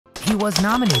He was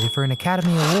nominated for an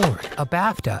Academy Award, a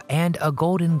BAFTA, and a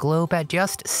Golden Globe at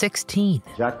just 16.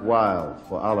 Jack Wilde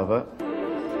for Oliver.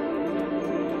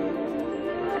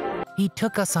 He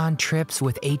took us on trips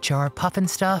with HR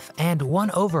Pufnstuf and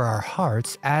won over our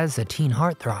hearts as a teen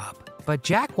heartthrob. But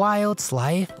Jack Wilde's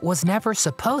life was never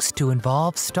supposed to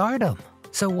involve stardom.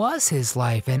 So was his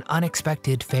life an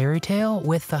unexpected fairy tale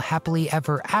with a happily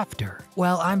ever after?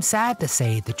 Well, I'm sad to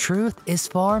say the truth is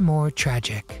far more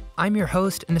tragic. I'm your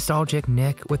host, Nostalgic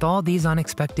Nick, with all these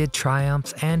unexpected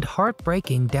triumphs and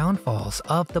heartbreaking downfalls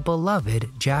of the beloved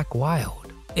Jack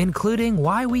Wilde, including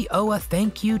why we owe a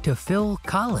thank you to Phil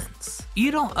Collins.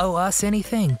 You don't owe us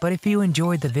anything, but if you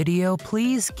enjoyed the video,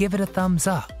 please give it a thumbs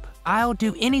up. I'll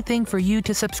do anything for you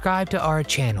to subscribe to our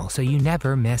channel so you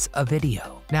never miss a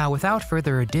video. Now, without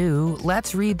further ado,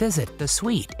 let's revisit the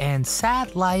sweet and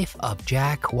sad life of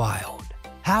Jack Wilde.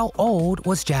 How old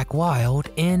was Jack Wilde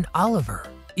in Oliver?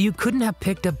 You couldn't have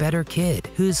picked a better kid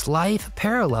whose life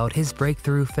paralleled his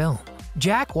breakthrough film.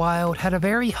 Jack Wilde had a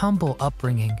very humble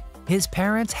upbringing. His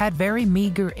parents had very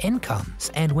meager incomes,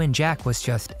 and when Jack was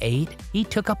just 8, he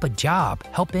took up a job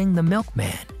helping the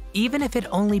milkman, even if it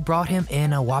only brought him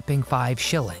in a whopping 5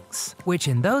 shillings, which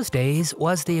in those days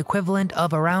was the equivalent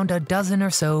of around a dozen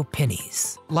or so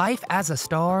pennies. Life as a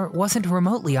star wasn't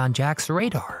remotely on Jack's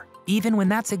radar, even when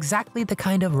that's exactly the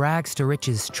kind of rags to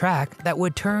riches track that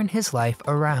would turn his life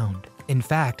around. In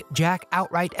fact, Jack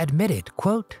outright admitted,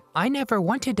 quote, "I never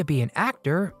wanted to be an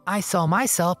actor. I saw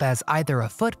myself as either a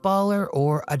footballer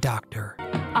or a doctor."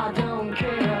 I don't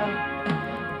care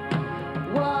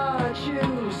what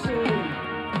you say.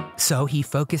 So he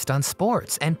focused on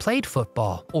sports and played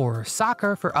football, or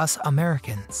soccer for us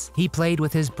Americans. He played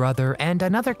with his brother and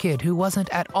another kid who wasn't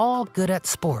at all good at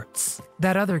sports.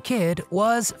 That other kid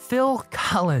was Phil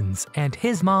Collins, and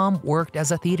his mom worked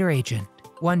as a theater agent.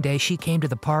 One day she came to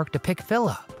the park to pick Phil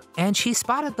up, and she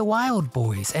spotted the Wilde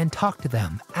boys and talked to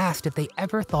them, asked if they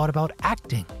ever thought about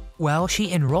acting. Well,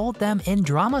 she enrolled them in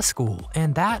drama school,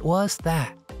 and that was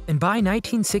that. And by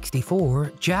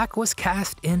 1964, Jack was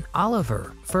cast in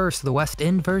Oliver, first the West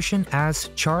End version as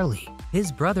Charlie.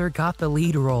 His brother got the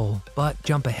lead role, but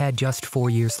jump ahead just 4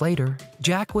 years later,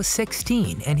 Jack was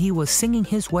 16 and he was singing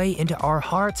his way into our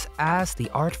hearts as the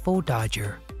Artful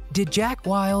Dodger. Did Jack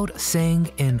Wilde sing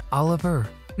in Oliver?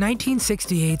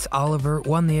 1968's Oliver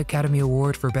won the Academy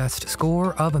Award for Best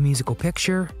Score of a Musical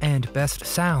Picture and Best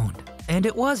Sound, and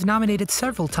it was nominated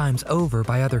several times over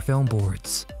by other film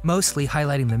boards, mostly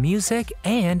highlighting the music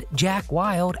and Jack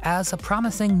Wilde as a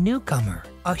promising newcomer.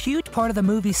 A huge part of the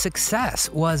movie's success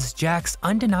was Jack's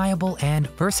undeniable and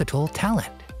versatile talent.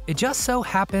 It just so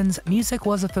happens music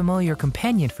was a familiar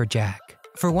companion for Jack.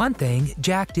 For one thing,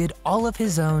 Jack did all of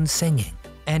his own singing.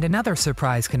 And another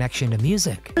surprise connection to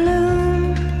music.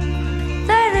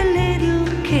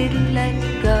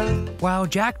 While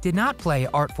Jack did not play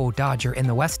Artful Dodger in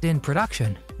the West End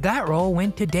production, that role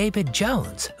went to David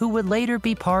Jones, who would later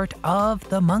be part of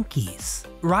the Monkees.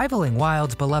 Rivaling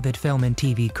Wilde's beloved film and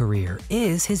TV career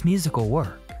is his musical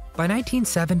work. By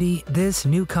 1970, this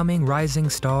new-coming rising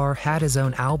star had his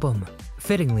own album,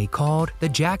 fittingly called the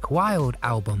Jack Wilde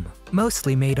Album,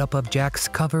 mostly made up of Jack's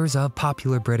covers of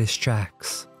popular British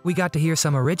tracks. We got to hear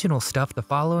some original stuff the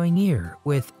following year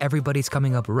with Everybody's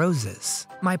Coming Up Roses.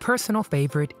 My personal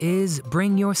favorite is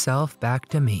Bring Yourself Back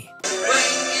to Me. Bring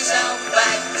yourself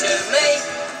back to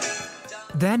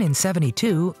me. Then in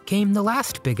 '72 came the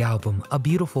last big album, A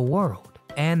Beautiful World.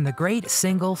 And the great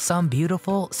single Some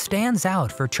Beautiful stands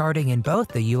out for charting in both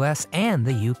the US and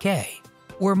the UK.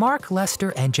 Were Mark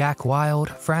Lester and Jack Wilde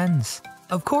friends?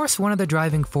 Of course, one of the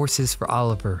driving forces for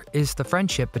Oliver is the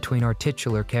friendship between our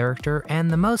titular character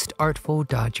and the most artful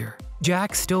Dodger.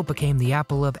 Jack still became the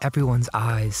apple of everyone's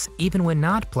eyes, even when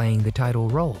not playing the title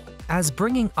role, as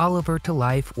bringing Oliver to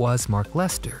life was Mark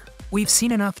Lester. We've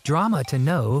seen enough drama to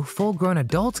know full-grown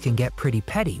adults can get pretty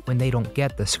petty when they don't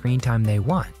get the screen time they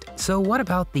want. So what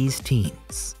about these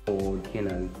teens? Or,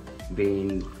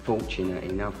 being fortunate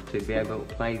enough to be able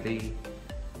to play the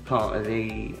part of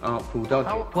the Artful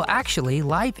Dodger. Well, actually,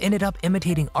 life ended up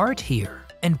imitating art here,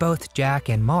 and both Jack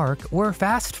and Mark were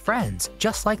fast friends,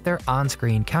 just like their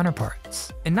on-screen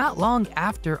counterparts. And not long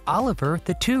after Oliver,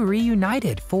 the two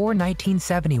reunited for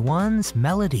 1971's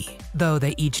Melody. Though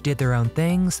they each did their own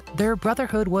things, their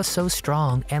brotherhood was so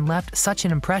strong and left such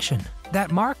an impression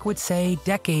that Mark would say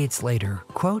decades later,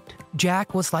 quote,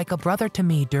 "Jack was like a brother to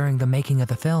me during the making of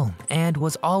the film and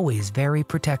was always very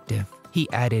protective." He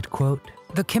added, quote,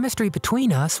 "The chemistry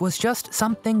between us was just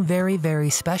something very, very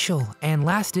special and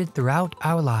lasted throughout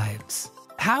our lives."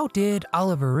 How did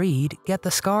Oliver Reed get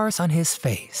the scars on his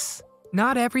face?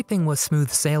 Not everything was smooth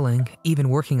sailing, even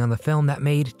working on the film that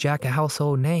made Jack a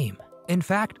household name. In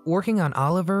fact, working on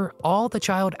Oliver, all the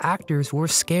child actors were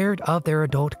scared of their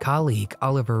adult colleague,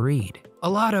 Oliver Reed. A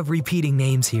lot of repeating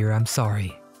names here, I'm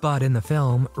sorry. But in the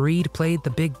film, Reed played the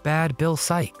big bad Bill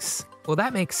Sikes. Well,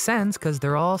 that makes sense because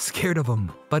they're all scared of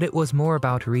him, but it was more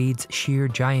about Reed's sheer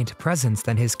giant presence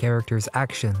than his character's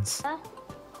actions.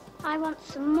 I want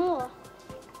some more.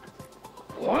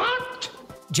 What?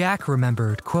 Jack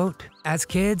remembered, quote, "As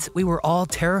kids, we were all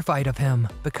terrified of him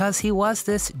because he was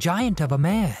this giant of a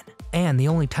man. And the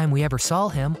only time we ever saw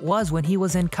him was when he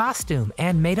was in costume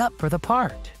and made up for the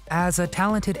part." As a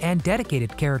talented and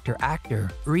dedicated character actor,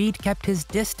 Reed kept his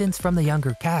distance from the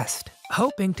younger cast,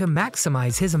 hoping to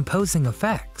maximize his imposing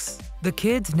effects. The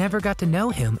kids never got to know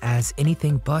him as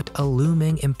anything but a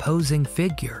looming, imposing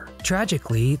figure.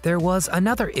 Tragically, there was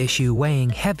another issue weighing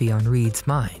heavy on Reed's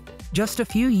mind. Just a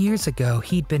few years ago,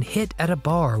 he'd been hit at a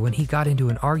bar when he got into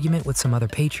an argument with some other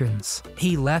patrons.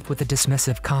 He left with a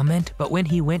dismissive comment, but when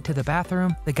he went to the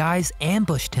bathroom, the guys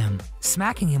ambushed him,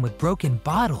 smacking him with broken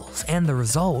bottles, and the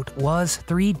result was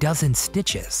 36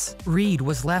 stitches. Reed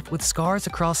was left with scars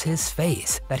across his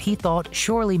face that he thought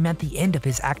surely meant the end of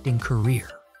his acting career.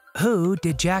 Who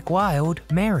did Jack Wild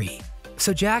marry?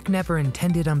 So Jack never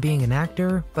intended on being an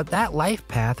actor, but that life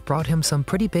path brought him some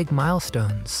pretty big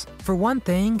milestones. For one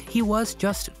thing, he was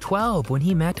just 12 when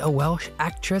he met a Welsh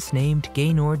actress named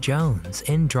Gaynor Jones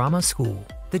in drama school.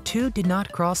 The two did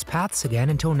not cross paths again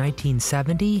until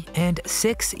 1970, and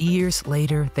 6 years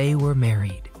later they were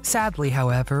married. Sadly,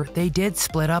 however, they did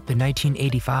split up in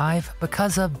 1985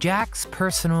 because of Jack's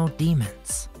personal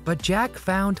demons. But Jack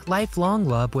found lifelong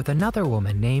love with another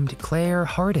woman named Claire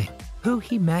Harding, who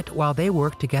he met while they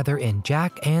worked together in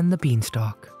Jack and the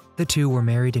Beanstalk. The two were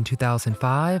married in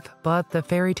 2005, but the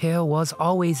fairy tale was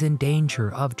always in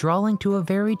danger of drawing to a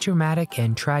very dramatic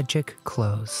and tragic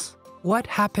close. What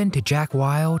happened to Jack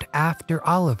Wild after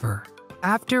Oliver?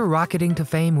 After rocketing to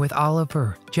fame with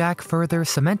Oliver, Jack further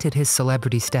cemented his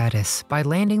celebrity status by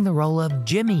landing the role of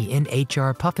Jimmy in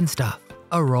HR Pufnstuf,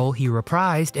 a role he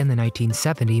reprised in the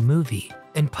 1970 movie.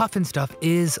 And Pufnstuf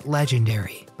is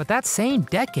legendary. But that same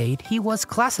decade, he was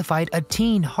classified a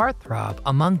teen heartthrob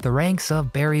among the ranks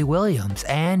of Barry Williams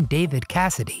and David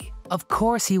Cassidy. Of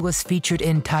course, he was featured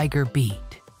in Tiger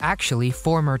Beat. Actually,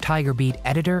 former Tiger Beat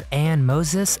editor Ann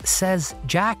Moses says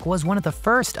Jack was one of the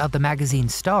first of the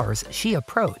magazine's stars she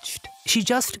approached. She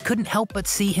just couldn't help but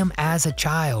see him as a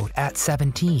child at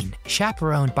 17,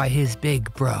 chaperoned by his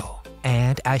big bro.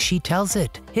 And as she tells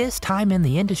it, his time in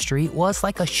the industry was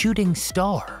like a shooting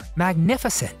star,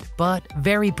 magnificent but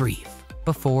very brief,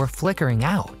 before flickering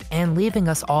out and leaving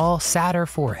us all sadder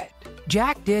for it.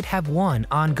 Jack did have one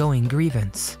ongoing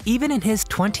grievance. Even in his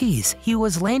 20s, he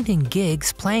was landing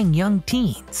gigs playing young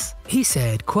teens. He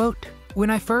said, quote, "When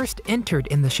I first entered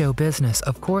in the show business,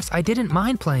 of course I didn't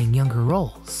mind playing younger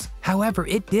roles. However,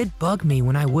 it did bug me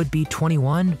when I would be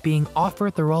 21 being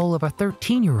offered the role of a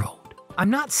 13-year-old. I'm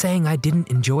not saying I didn't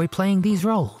enjoy playing these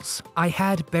roles. I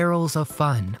had barrels of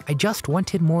fun. I just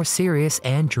wanted more serious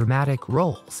and dramatic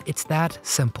roles. It's that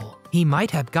simple." He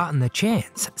might have gotten the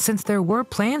chance, since there were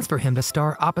plans for him to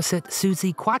star opposite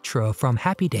Suzi Quatro from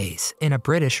Happy Days in a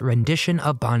British rendition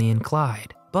of Bonnie and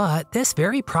Clyde. But this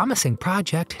very promising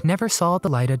project never saw the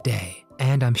light of day,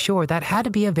 and I'm sure that had to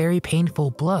be a very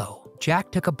painful blow. Jack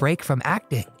took a break from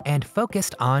acting and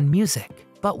focused on music.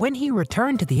 But when he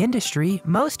returned to the industry,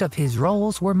 most of his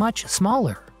roles were much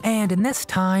smaller. And in this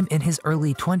time, in his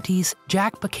early 20s,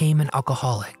 Jack became an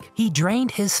alcoholic. He drained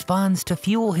his funds to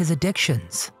fuel his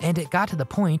addictions, and it got to the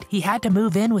point he had to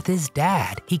move in with his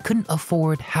dad. He couldn't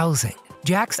afford housing.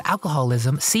 Jack's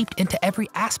alcoholism seeped into every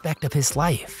aspect of his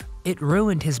life. It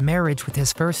ruined his marriage with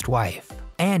his first wife.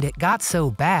 And it got so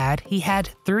bad, he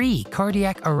had 3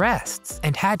 cardiac arrests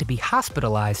and had to be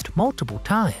hospitalized multiple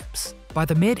times. By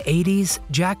the mid-80s,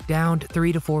 Jack downed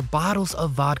 3 to 4 bottles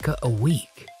of vodka a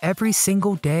week. Every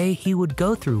single day, he would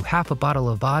go through half a bottle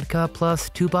of vodka plus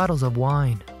 2 bottles of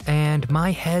wine. And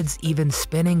my head's even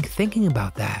spinning thinking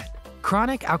about that.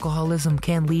 Chronic alcoholism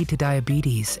can lead to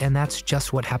diabetes, and that's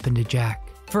just what happened to Jack.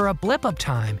 For a blip of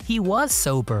time, he was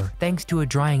sober thanks to a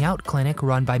drying out clinic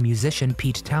run by musician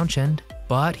Pete Townshend.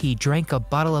 But he drank a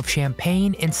bottle of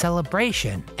champagne in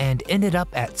celebration and ended up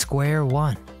at square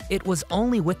one. It was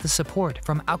only with the support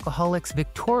from Alcoholics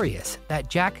Victorious that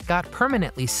Jack got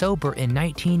permanently sober in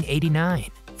 1989.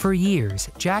 For years,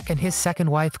 Jack and his second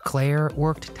wife Claire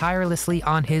worked tirelessly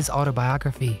on his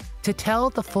autobiography to tell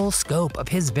the full scope of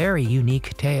his very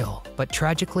unique tale. But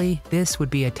tragically, this would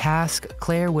be a task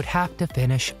Claire would have to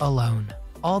finish alone.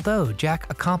 Although Jack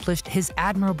accomplished his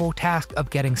admirable task of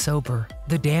getting sober,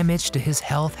 the damage to his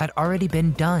health had already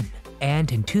been done,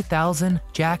 and in 2000,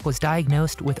 Jack was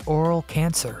diagnosed with oral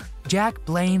cancer. Jack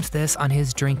blames this on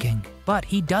his drinking, but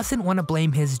he doesn't want to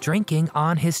blame his drinking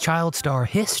on his child star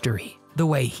history. The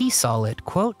way he saw it,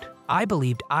 quote, "I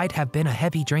believed I'd have been a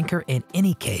heavy drinker in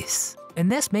any case." And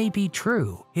this may be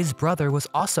true. His brother was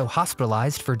also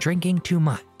hospitalized for drinking too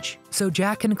much. So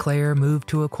Jack and Claire moved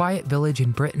to a quiet village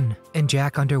in Britain, and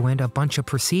Jack underwent a bunch of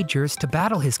procedures to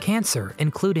battle his cancer,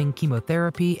 including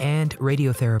chemotherapy and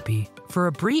radiotherapy. For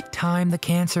a brief time, the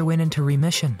cancer went into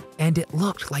remission, and it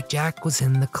looked like Jack was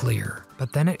in the clear.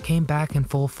 But then it came back in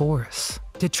full force.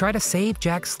 To try to save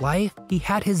Jack's life, he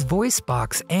had his voice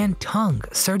box and tongue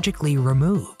surgically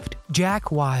removed.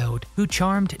 Jack Wild, who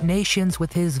charmed nations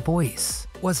with his voice,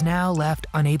 was now left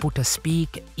unable to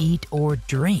speak, eat, or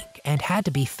drink, and had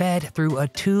to be fed through a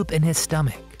tube in his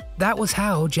stomach. That was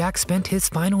how Jack spent his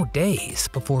final days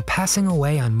before passing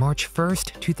away on March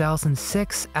 1st,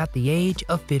 2006 at the age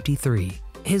of 53.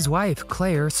 His wife,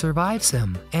 Claire, survives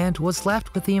him and was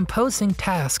left with the imposing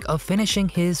task of finishing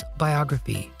his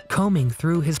biography, combing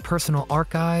through his personal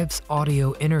archives,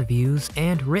 audio interviews,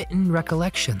 and written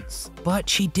recollections. But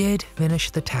she did finish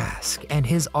the task, and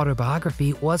his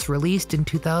autobiography was released in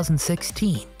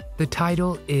 2016. The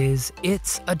title is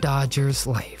It's a Dodger's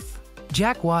Life.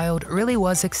 Jack Wild really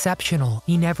was exceptional.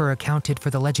 He never accounted for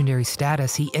the legendary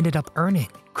status he ended up earning,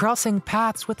 crossing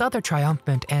paths with other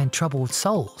triumphant and troubled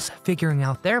souls, figuring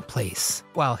out their place,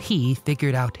 while he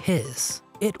figured out his.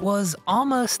 It was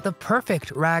almost the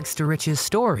perfect rags to riches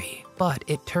story, but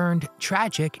it turned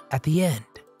tragic at the end.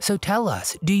 So tell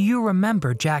us, do you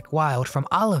remember Jack Wild from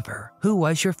Oliver? Who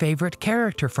was your favorite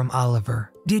character from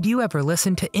Oliver? Did you ever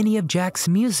listen to any of Jack's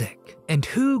music? And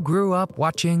who grew up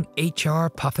watching HR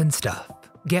Pufnstuf?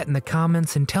 Get in the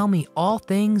comments and tell me all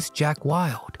things Jack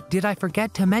Wild. Did I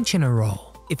forget to mention a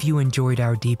role? If you enjoyed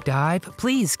our deep dive,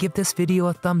 please give this video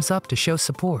a thumbs up to show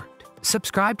support.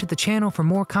 Subscribe to the channel for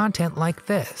more content like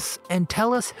this, and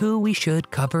tell us who we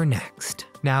should cover next.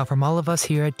 Now, from all of us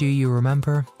here at Do You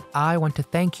Remember, I want to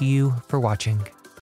thank you for watching.